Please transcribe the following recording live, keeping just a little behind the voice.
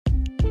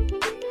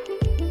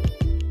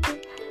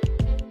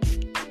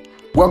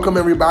Welcome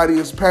everybody,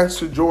 it's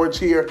Pastor George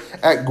here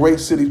at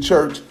Grace City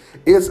Church.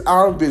 It's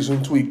our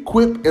vision to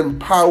equip,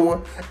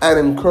 empower, and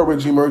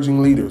encourage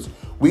emerging leaders.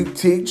 We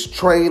teach,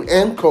 train,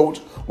 and coach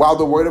while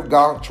the Word of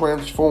God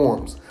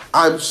transforms.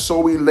 I'm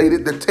so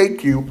elated to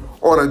take you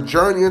on a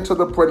journey into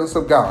the presence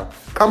of God.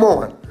 Come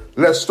on,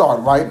 let's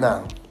start right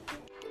now.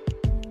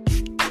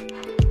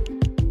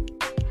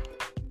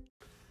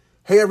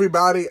 Hey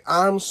everybody,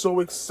 I'm so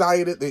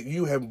excited that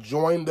you have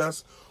joined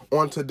us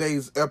on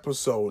today's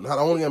episode. Not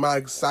only am I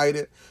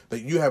excited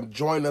that you have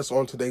joined us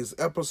on today's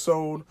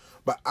episode,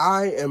 but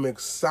I am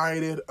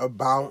excited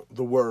about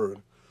the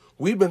Word.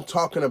 We've been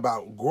talking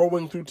about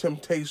growing through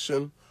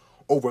temptation,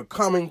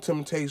 overcoming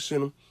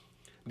temptation,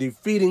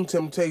 defeating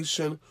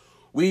temptation.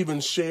 We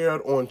even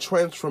shared on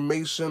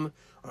transformation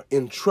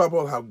in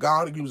trouble, how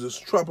God uses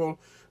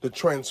trouble to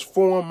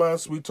transform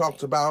us. We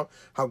talked about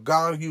how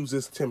God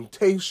uses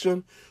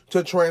temptation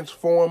to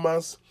transform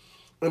us.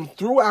 And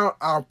throughout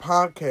our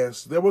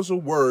podcast, there was a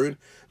word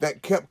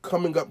that kept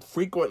coming up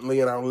frequently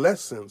in our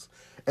lessons,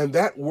 and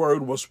that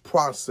word was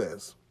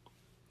process.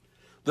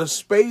 The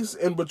space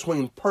in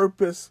between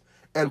purpose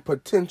and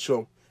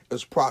potential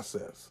is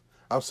process.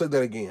 I'll say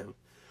that again.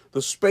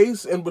 The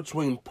space in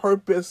between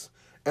purpose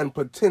and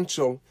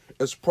potential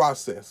is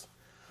process.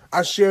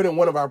 I shared in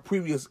one of our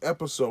previous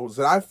episodes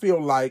that I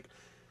feel like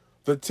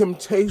the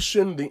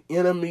temptation the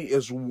enemy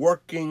is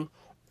working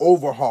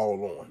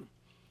overhaul on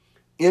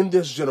in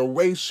this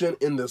generation,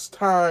 in this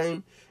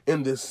time,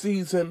 in this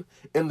season,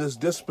 in this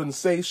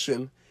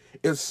dispensation,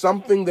 is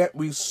something that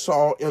we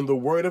saw in the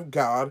Word of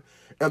God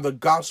and the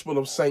Gospel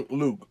of St.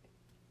 Luke.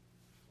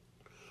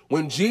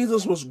 When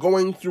Jesus was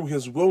going through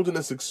his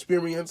wilderness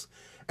experience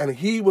and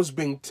he was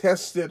being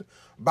tested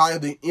by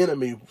the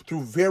enemy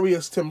through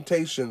various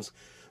temptations,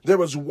 there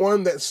was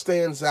one that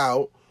stands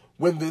out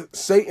when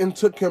Satan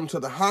took him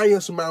to the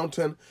highest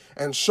mountain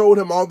and showed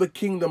him all the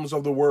kingdoms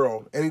of the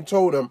world. And he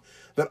told him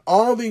that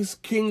all these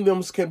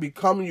kingdoms can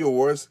become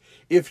yours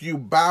if you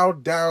bow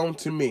down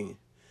to me.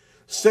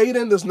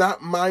 Satan does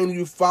not mind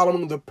you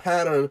following the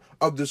pattern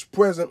of this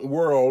present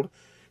world.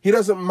 He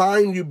doesn't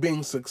mind you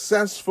being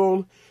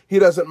successful. He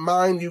doesn't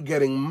mind you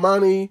getting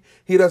money.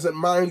 He doesn't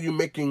mind you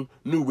making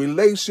new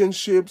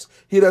relationships.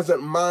 He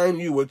doesn't mind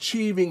you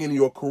achieving in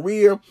your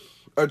career,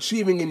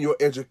 achieving in your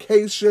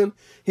education.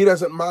 He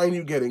doesn't mind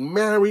you getting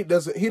married.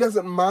 He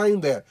doesn't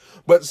mind that.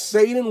 But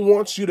Satan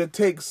wants you to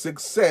take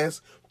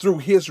success through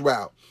his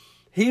route.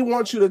 He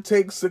wants you to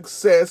take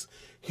success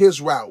his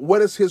route.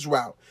 What is his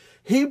route?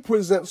 He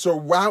presents a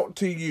route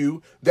to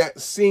you that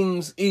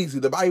seems easy.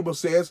 The Bible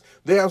says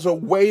there's a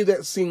way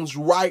that seems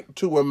right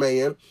to a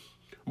man,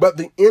 but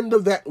the end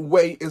of that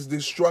way is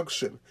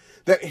destruction.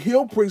 That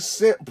he'll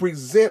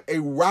present a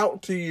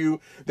route to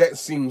you that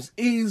seems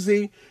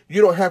easy.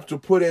 You don't have to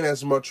put in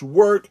as much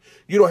work.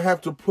 You don't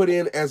have to put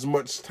in as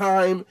much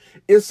time.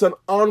 It's an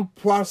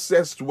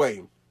unprocessed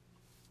way.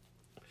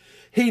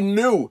 He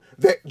knew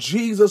that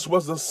Jesus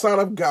was the Son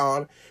of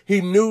God. He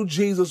knew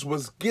Jesus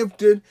was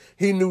gifted.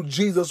 He knew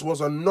Jesus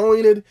was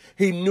anointed.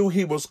 He knew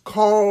he was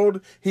called.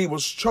 He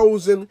was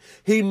chosen.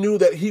 He knew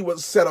that he would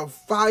set a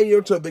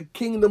fire to the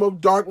kingdom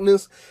of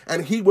darkness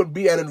and he would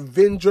be an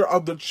avenger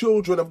of the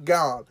children of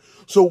God.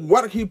 So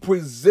what he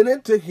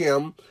presented to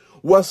him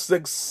was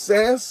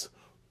success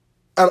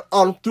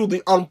through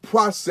the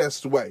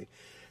unprocessed way.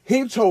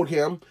 He told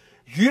him,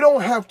 you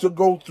don't have to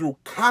go through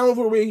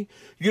Calvary.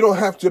 You don't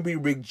have to be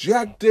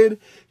rejected.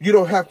 You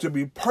don't have to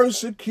be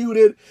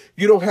persecuted.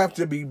 You don't have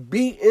to be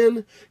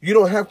beaten. You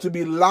don't have to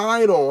be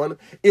lied on.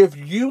 If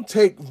you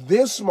take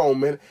this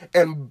moment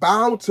and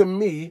bow to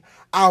me,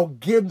 I'll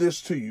give this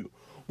to you.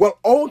 Well,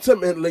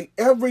 ultimately,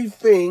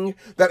 everything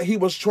that he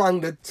was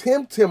trying to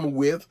tempt him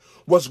with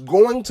was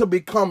going to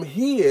become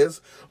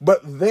his, but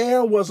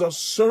there was a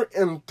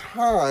certain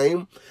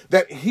time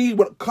that he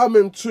would come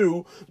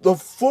into the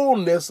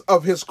fullness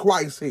of his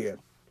Christhood.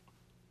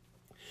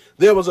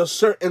 There was a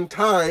certain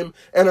time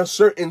and a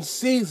certain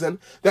season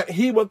that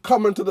he would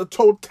come into the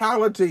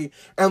totality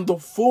and the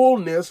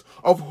fullness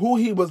of who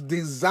he was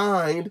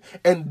designed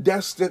and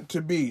destined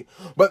to be.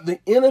 But the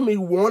enemy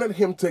wanted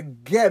him to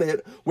get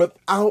it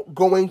without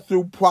going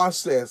through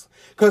process,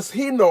 because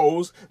he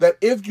knows that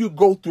if you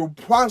go through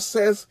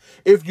process,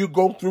 if you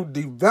go through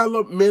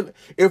development,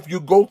 if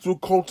you go through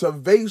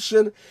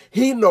cultivation,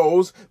 he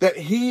knows that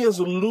he is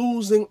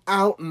losing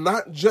out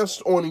not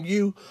just on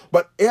you,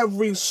 but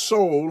every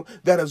soul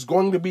that is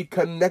going to be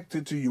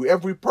connected to you,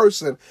 every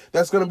person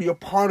that's going to be a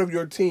part of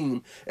your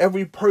team,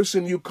 every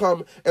person you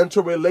come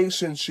into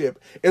relationship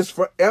is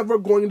forever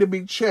going to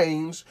be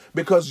changed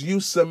because you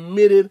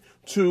submitted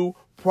to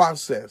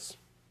process.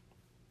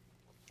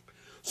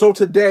 So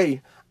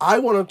today, I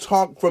want to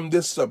talk from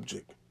this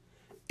subject.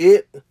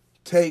 It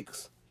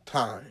takes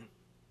time.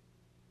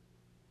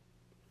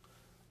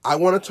 I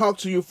want to talk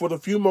to you for the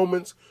few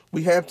moments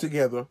we have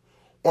together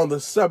on the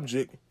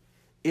subject,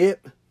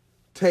 it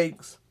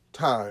takes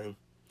time.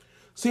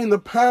 See, in the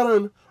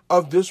pattern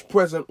of this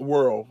present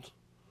world,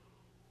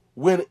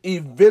 when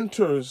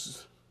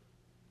inventors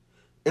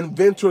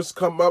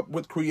come up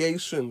with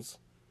creations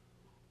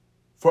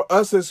for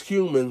us as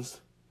humans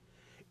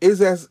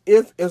is as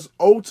if it's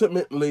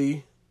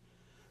ultimately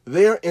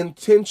their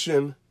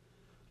intention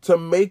to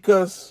make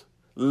us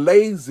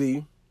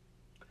lazy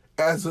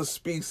as a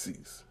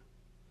species.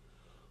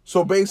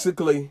 So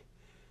basically,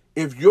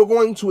 if you're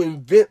going to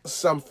invent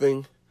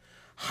something,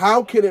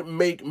 how can it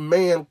make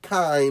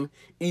mankind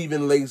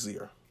even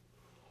lazier?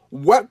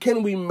 What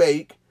can we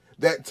make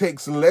that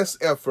takes less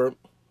effort,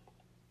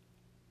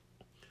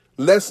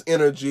 less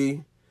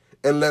energy,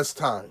 and less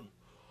time?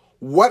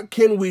 What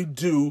can we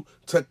do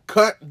to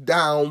cut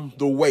down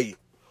the weight?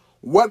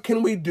 What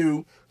can we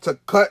do to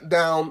cut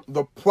down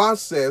the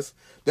process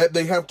that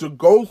they have to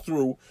go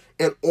through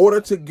in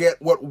order to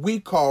get what we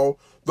call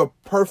the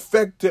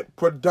perfected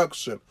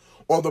production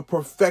or the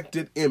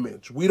perfected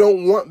image? We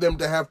don't want them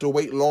to have to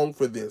wait long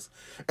for this.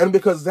 And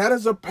because that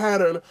is a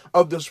pattern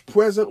of this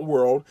present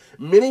world,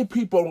 many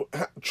people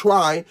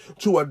try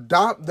to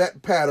adopt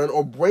that pattern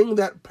or bring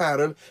that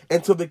pattern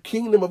into the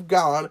kingdom of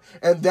God,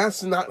 and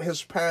that's not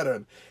his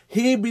pattern.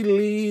 He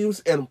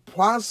believes in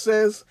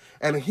process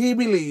and he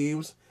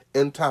believes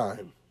in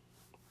time.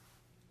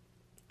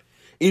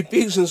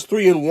 Ephesians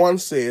 3:1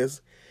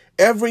 says,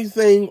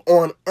 everything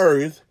on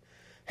earth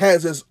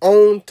has its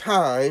own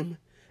time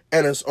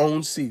and its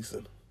own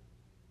season.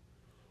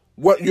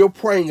 What you're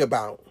praying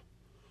about,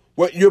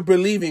 what you're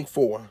believing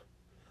for,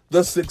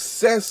 the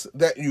success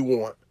that you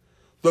want,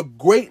 the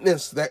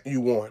greatness that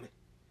you want,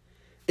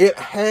 it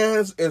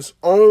has its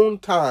own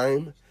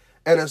time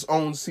and its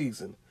own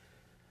season.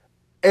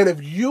 And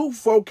if you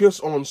focus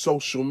on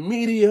social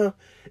media,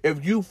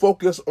 if you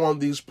focus on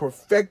these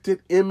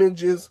perfected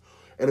images,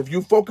 and if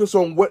you focus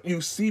on what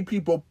you see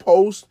people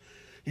post,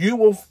 you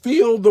will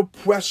feel the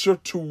pressure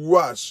to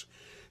rush.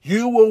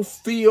 You will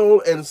feel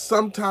and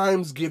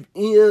sometimes give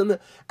in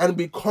and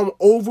become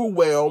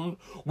overwhelmed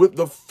with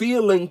the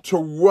feeling to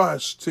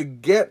rush, to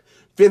get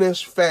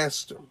finished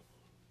faster.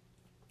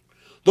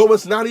 Though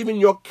it's not even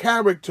your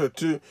character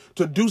to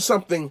do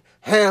something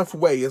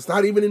halfway. It's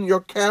not even in your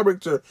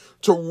character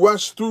to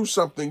rush through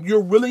something.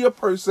 You're really a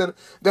person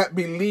that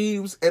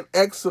believes in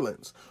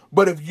excellence.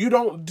 But if you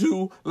don't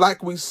do,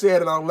 like we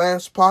said in our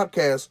last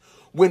podcast,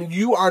 when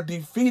you are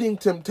defeating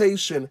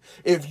temptation,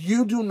 if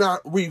you do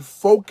not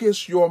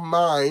refocus your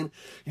mind,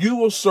 you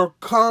will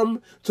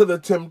succumb to the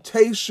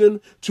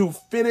temptation to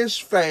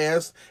finish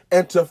fast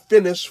and to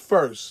finish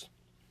first.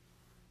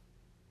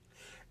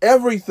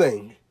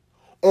 Everything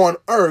on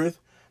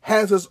earth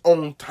has its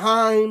own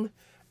time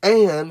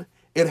and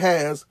it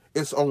has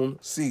its own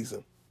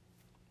season.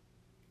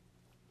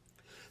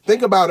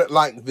 Think about it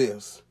like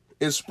this.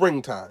 It's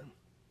springtime.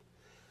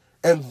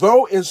 And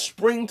though it's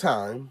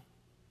springtime,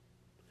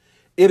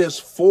 it is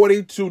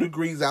 42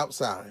 degrees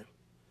outside.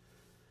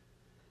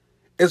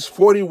 It's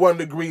 41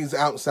 degrees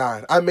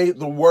outside. I made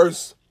the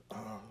worst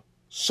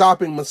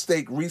shopping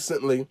mistake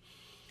recently.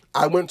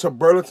 I went to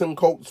Burlington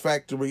Coat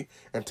Factory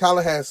in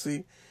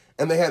Tallahassee,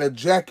 and they had a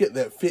jacket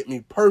that fit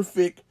me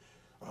perfect.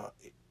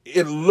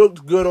 It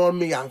looked good on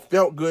me. I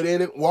felt good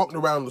in it. Walked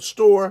around the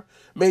store,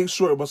 made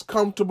sure it was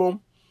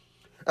comfortable.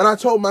 And I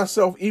told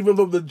myself, even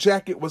though the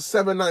jacket was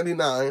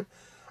 $7.99,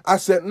 I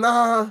said,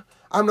 nah,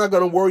 I'm not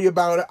going to worry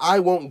about it. I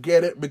won't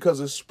get it because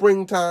it's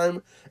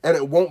springtime and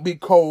it won't be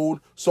cold,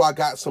 so I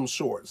got some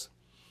shorts.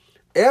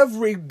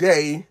 Every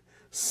day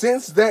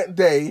since that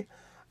day,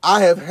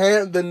 I have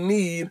had the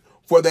need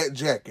for that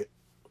jacket.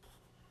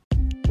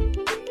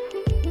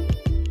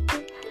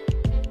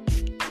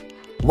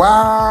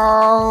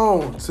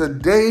 Wow,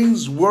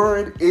 today's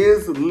word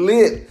is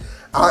lit.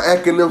 Our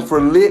acronym for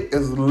lit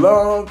is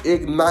Love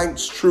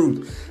Ignites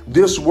Truth.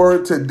 This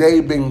word today,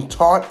 being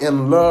taught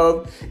in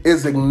love,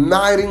 is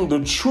igniting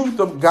the truth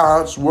of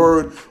God's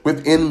word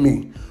within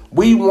me.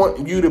 We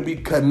want you to be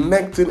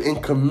connected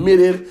and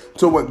committed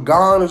to what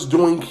God is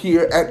doing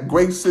here at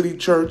Grace City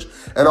Church.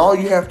 And all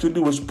you have to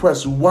do is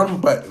press one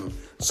button,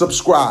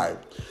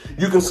 subscribe.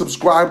 You can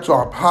subscribe to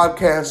our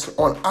podcast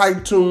on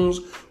iTunes,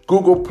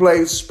 Google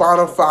Play,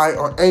 Spotify,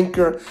 or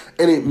Anchor,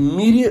 and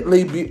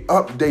immediately be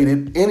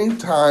updated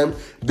anytime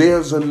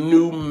there's a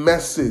new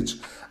message.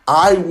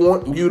 I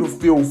want you to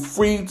feel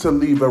free to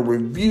leave a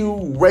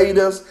review, rate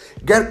us,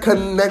 get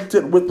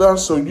connected with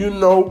us so you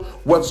know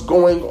what's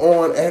going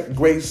on at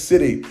Grace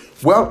City.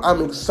 Well,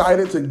 I'm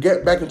excited to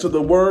get back into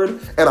the word,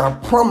 and I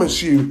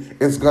promise you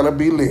it's going to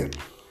be lit.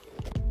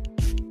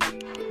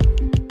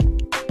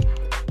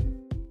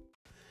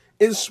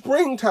 It's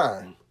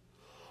springtime,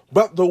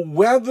 but the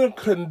weather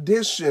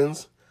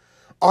conditions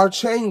are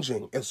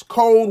changing. It's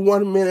cold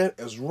one minute,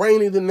 it's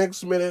rainy the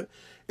next minute,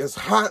 it's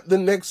hot the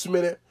next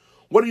minute.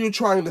 What are you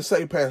trying to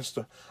say,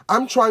 Pastor?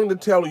 I'm trying to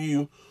tell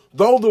you,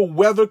 though the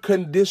weather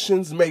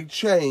conditions may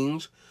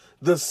change,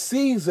 the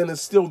season is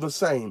still the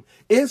same.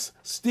 It's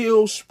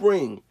still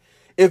spring.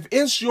 If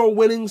it's your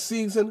winning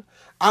season,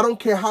 I don't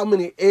care how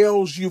many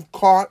L's you've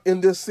caught in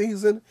this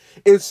season,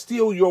 it's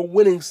still your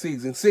winning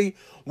season. See,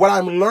 what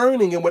I'm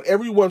learning and what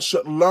everyone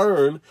should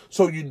learn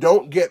so you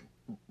don't get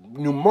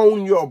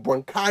pneumonia or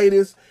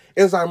bronchitis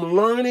is I'm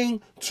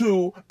learning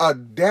to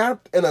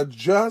adapt and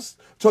adjust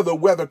to the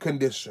weather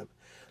condition.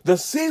 The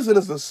season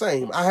is the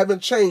same. I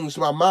haven't changed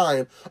my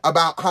mind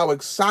about how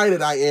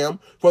excited I am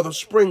for the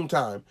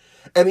springtime.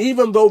 And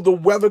even though the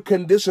weather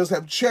conditions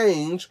have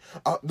changed,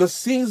 the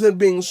season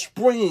being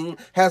spring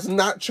has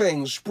not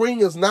changed. Spring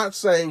is not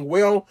saying,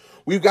 well,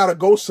 we've got to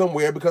go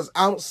somewhere because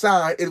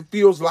outside it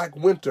feels like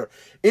winter.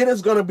 It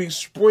is going to be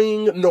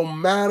spring no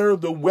matter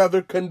the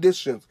weather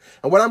conditions.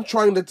 And what I'm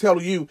trying to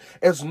tell you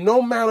is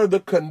no matter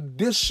the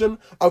condition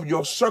of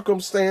your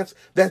circumstance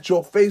that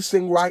you're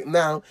facing right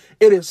now,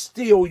 it is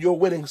still your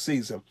winning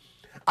season.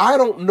 I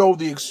don't know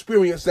the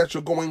experience that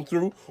you're going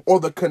through or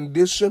the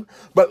condition,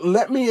 but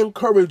let me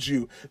encourage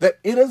you that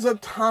it is a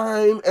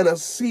time and a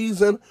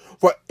season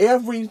for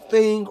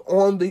everything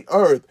on the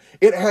earth.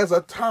 It has a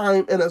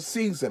time and a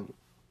season.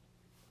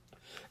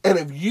 And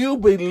if you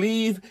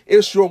believe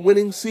it's your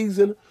winning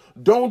season,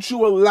 don't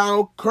you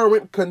allow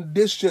current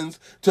conditions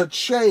to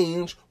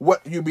change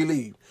what you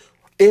believe.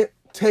 It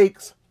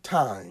takes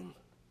time.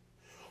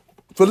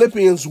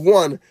 Philippians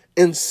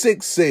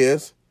 1:6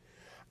 says,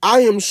 I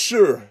am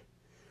sure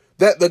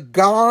that the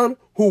God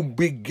who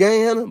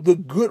began the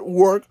good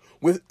work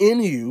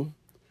within you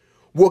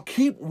will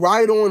keep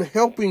right on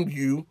helping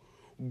you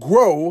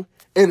grow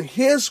in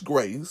his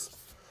grace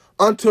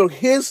until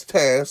his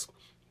task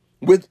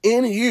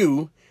within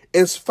you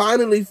is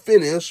finally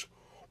finished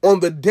on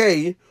the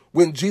day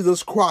when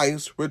Jesus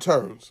Christ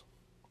returns.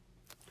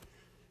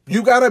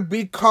 You got to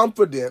be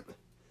confident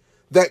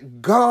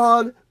that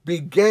God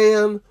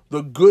began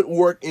the good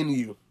work in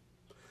you.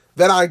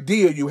 That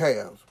idea you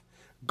have.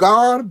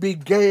 God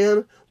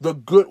began the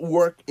good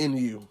work in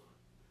you.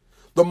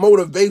 The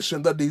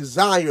motivation, the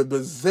desire,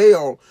 the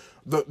zeal,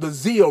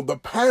 the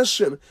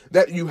passion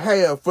that you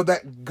have for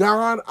that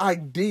God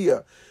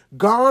idea.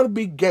 God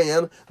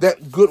began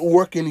that good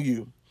work in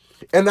you.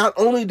 And not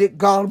only did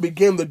God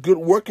begin the good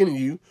work in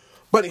you,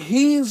 but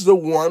he's the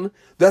one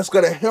that's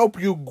going to help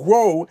you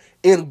grow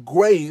in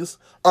grace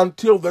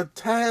until the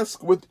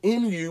task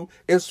within you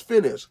is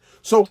finished.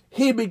 So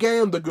he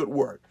began the good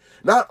work.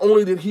 Not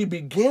only did he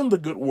begin the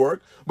good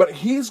work, but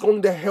he's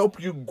going to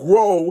help you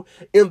grow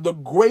in the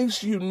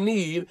grace you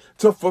need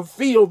to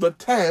fulfill the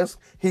task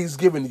he's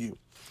given you.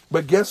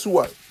 But guess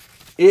what?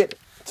 It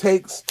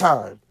takes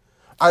time.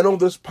 I know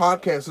this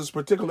podcast, this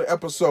particular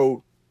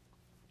episode,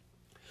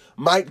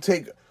 might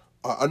take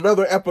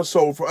another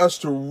episode for us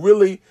to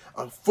really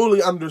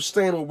fully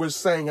understand what we're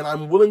saying, and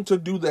I'm willing to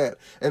do that.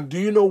 And do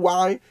you know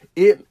why?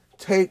 It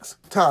takes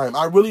time.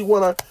 I really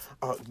want to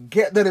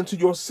get that into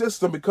your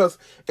system because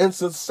in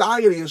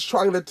society is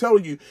trying to tell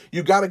you,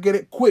 you got to get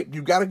it quick.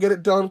 You got to get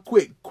it done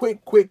quick.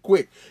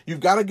 You've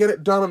got to get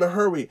it done in a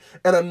hurry.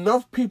 And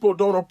enough people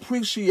don't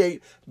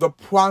appreciate the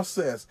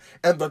process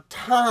and the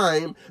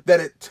time that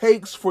it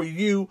takes for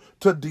you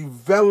to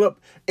develop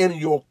in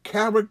your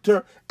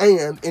character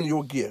and in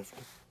your gift.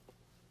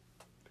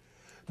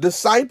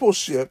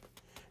 Discipleship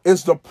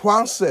is the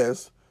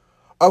process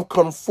of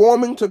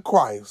conforming to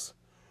Christ.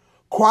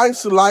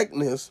 Christ's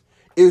likeness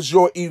is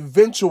your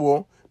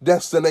eventual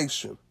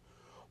destination,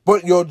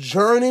 but your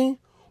journey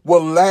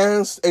will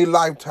last a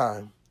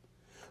lifetime.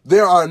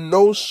 There are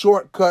no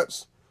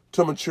shortcuts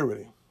to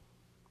maturity.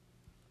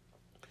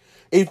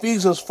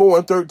 Ephesians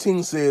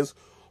 4:13 says,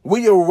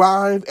 we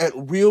arrive at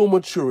real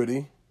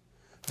maturity,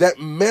 that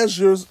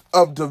measures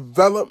of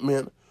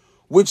development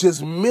which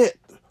is meant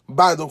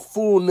by the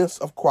fullness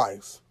of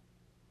Christ.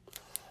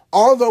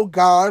 Although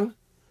God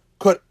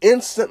could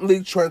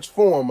instantly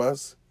transform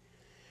us,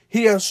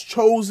 he has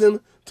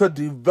chosen to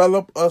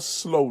develop us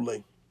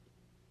slowly.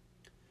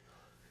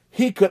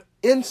 He could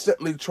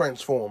instantly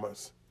transform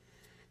us.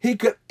 He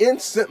could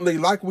instantly,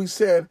 like we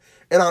said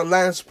in our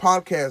last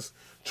podcast,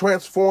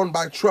 transformed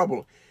by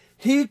trouble.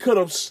 He could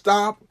have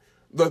stopped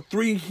the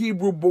 3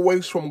 Hebrew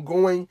boys from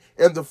going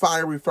in the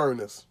fiery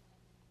furnace.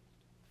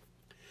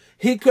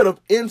 He could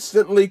have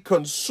instantly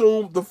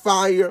consumed the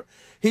fire.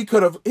 He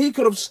could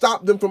have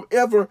stopped them from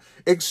ever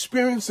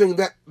experiencing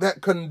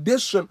that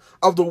condition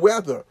of the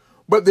weather.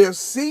 But their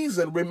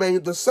season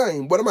remained the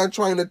same. What am I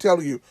trying to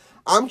tell you?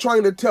 I'm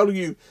trying to tell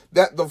you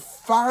that the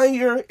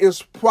fire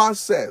is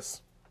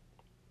process.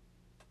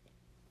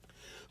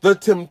 The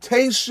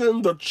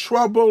temptation, the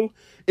trouble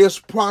is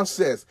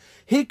process.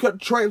 He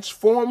could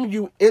transform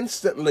you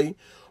instantly,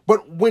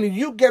 but when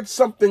you get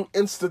something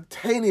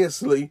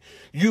instantaneously,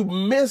 you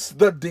miss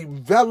the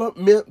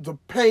development, the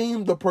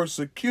pain, the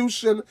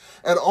persecution,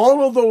 and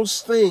all of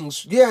those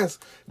things. Yes,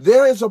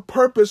 there is a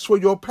purpose for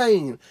your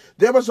pain.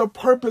 There is a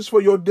purpose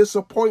for your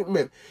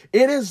disappointment.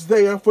 It is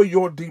there for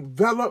your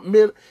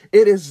development.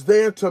 It is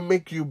there to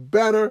make you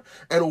better.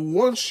 And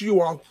once you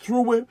are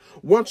through it,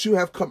 once you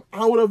have come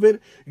out of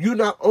it, you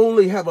not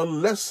only have a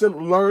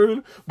lesson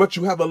learned, but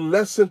you have a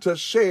lesson to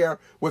share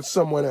with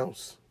someone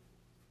else.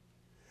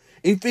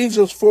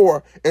 Ephesians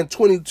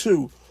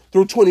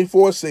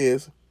 4:22-24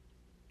 says,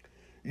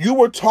 you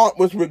were taught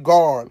with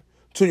regard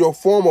to your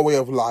former way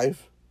of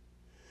life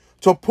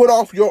to put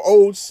off your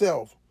old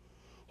self,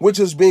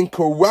 which is being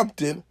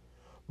corrupted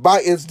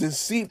by its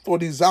deceitful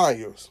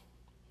desires,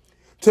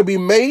 to be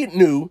made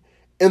new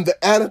in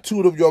the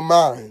attitude of your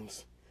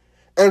minds,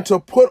 and to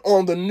put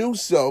on the new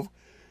self,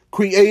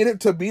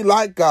 created to be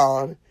like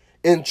God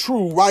in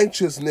true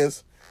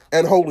righteousness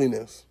and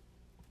holiness.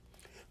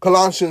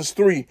 Colossians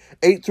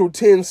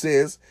 3:8-10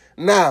 says,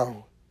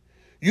 "Now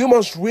you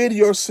must rid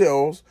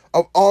yourselves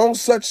of all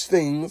such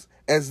things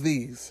as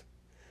these: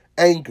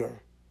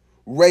 anger,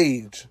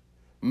 rage,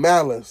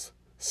 malice,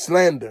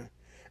 slander,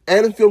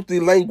 and filthy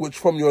language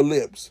from your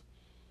lips.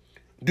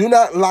 Do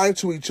not lie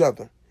to each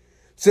other,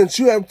 since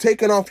you have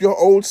taken off your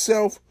old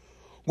self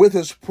with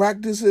its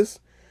practices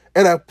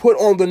and have put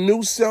on the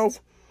new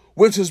self,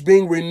 which is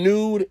being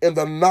renewed in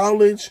the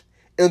knowledge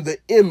and the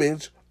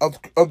image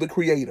of the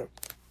Creator."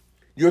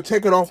 You're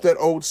taking off that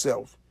old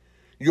self.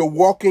 You're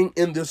walking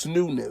in this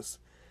newness.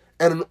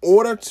 And in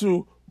order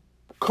to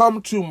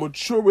come to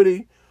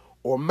maturity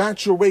or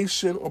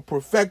maturation or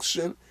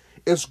perfection,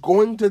 it's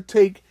going to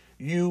take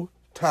you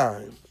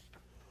time.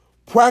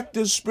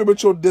 Practice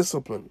spiritual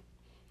discipline.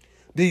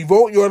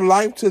 Devote your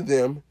life to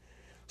them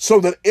so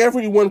that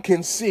everyone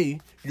can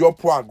see your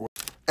progress.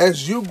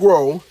 As you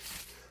grow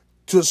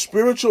to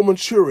spiritual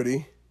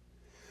maturity,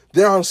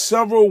 there are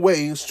several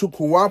ways to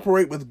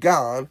cooperate with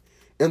God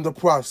in the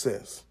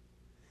process.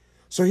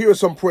 So here are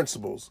some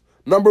principles.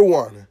 Number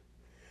one,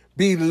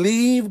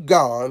 believe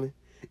God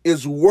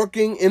is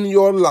working in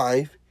your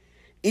life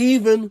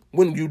even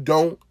when you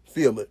don't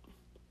feel it.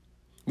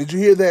 Did you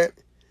hear that?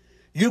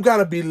 You got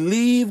to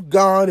believe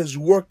God is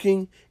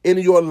working in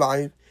your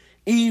life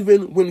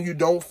even when you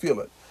don't feel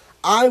it.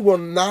 I will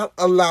not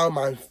allow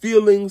my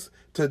feelings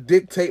to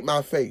dictate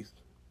my faith.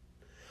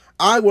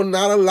 I will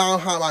not allow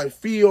how I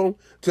feel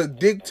to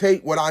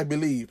dictate what I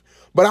believe.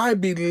 But I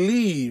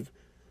believe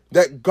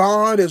that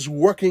God is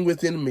working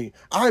within me.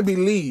 I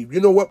believe,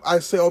 you know what I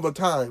say all the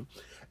time,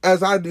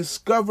 as I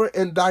discover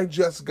and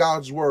digest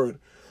God's word,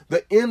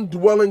 the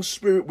indwelling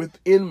spirit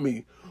within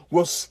me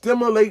will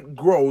stimulate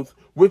growth,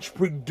 which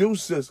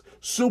produces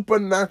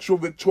supernatural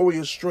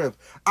victorious strength.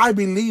 I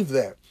believe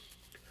that.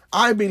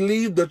 I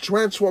believe the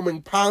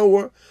transforming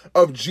power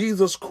of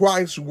Jesus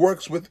Christ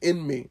works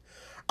within me.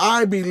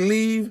 I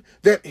believe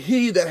that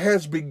he that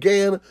has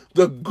began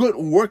the good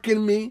work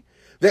in me,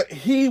 that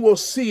he will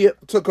see it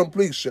to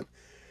completion.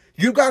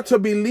 You got to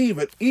believe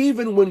it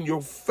even when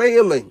you're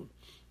failing.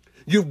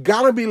 You've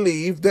got to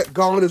believe that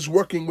God is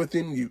working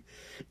within you.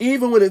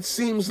 Even when it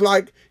seems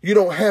like you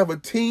don't have a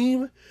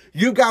team,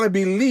 you got to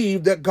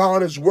believe that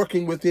God is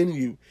working within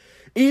you.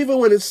 Even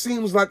when it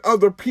seems like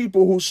other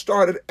people who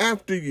started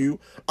after you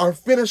are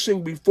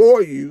finishing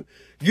before you,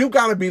 you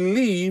got to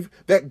believe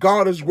that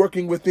God is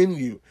working within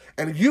you.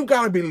 And you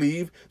got to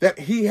believe that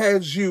he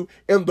has you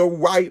in the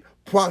right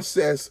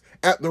process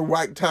at the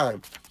right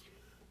time.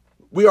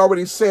 We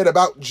already said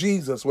about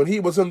Jesus when he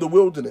was in the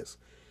wilderness.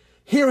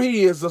 Here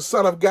he is, the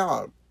Son of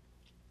God.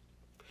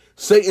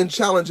 Satan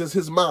challenges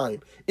his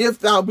mind. If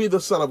thou be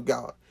the Son of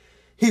God.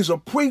 He's a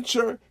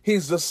preacher,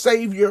 he's the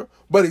Savior,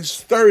 but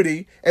he's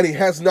 30 and he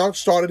has not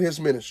started his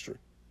ministry.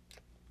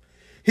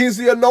 He's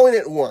the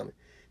anointed one.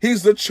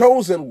 He's the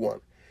chosen one.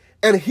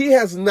 And he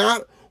has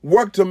not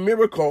worked a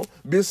miracle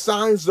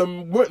besides the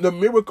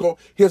miracle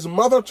his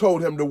mother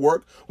told him to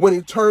work when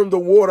he turned the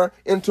water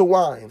into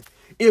wine.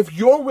 If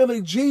you're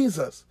really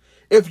Jesus,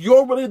 if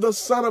you're really the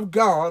Son of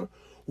God,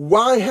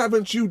 why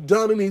haven't you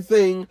done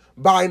anything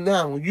by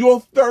now? You're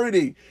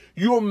 30.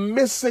 You're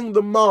missing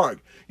the mark.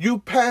 You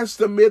passed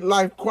the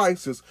midlife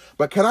crisis.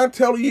 But can I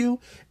tell you,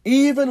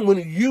 even when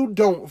you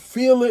don't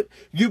feel it,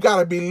 you got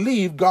to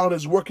believe God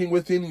is working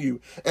within you.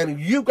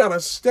 And you got to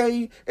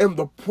stay in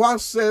the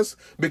process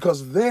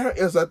because there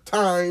is a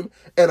time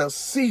and a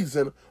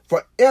season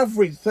for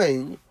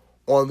everything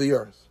on the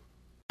earth.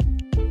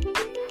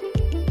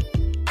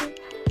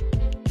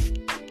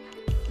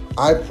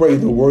 I pray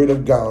the word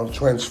of God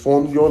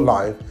transform your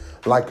life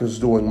like it's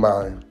doing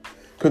mine.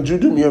 Could you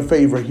do me a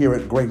favor here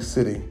at Grace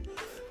City?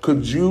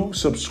 Could you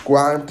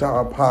subscribe to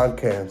our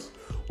podcast,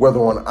 whether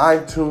on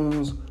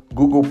iTunes,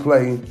 Google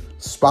Play,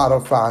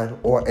 Spotify,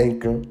 or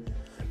Anchor?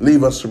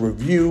 Leave us a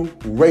review,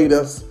 rate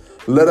us,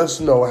 let us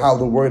know how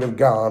the word of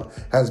God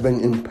has been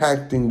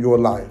impacting your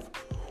life.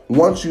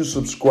 Once you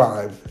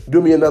subscribe,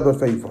 do me another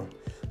favor.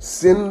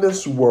 Send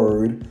this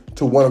word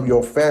to one of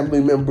your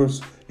family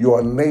members,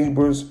 your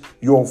neighbors,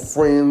 your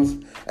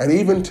friends, and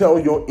even tell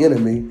your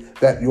enemy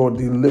that your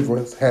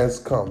deliverance has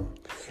come.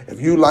 If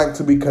you'd like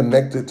to be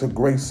connected to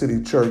Grace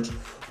City Church,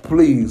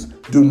 please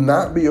do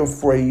not be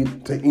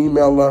afraid to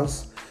email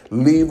us.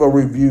 Leave a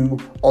review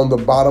on the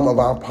bottom of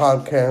our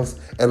podcast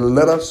and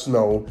let us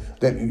know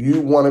that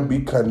you want to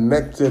be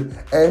connected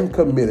and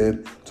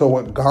committed to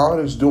what God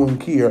is doing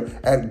here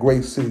at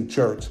Grace City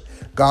Church.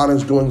 God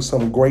is doing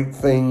some great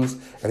things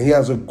and he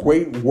has a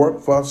great work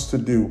for us to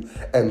do.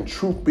 And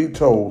truth be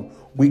told,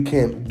 we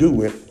can't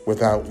do it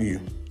without you.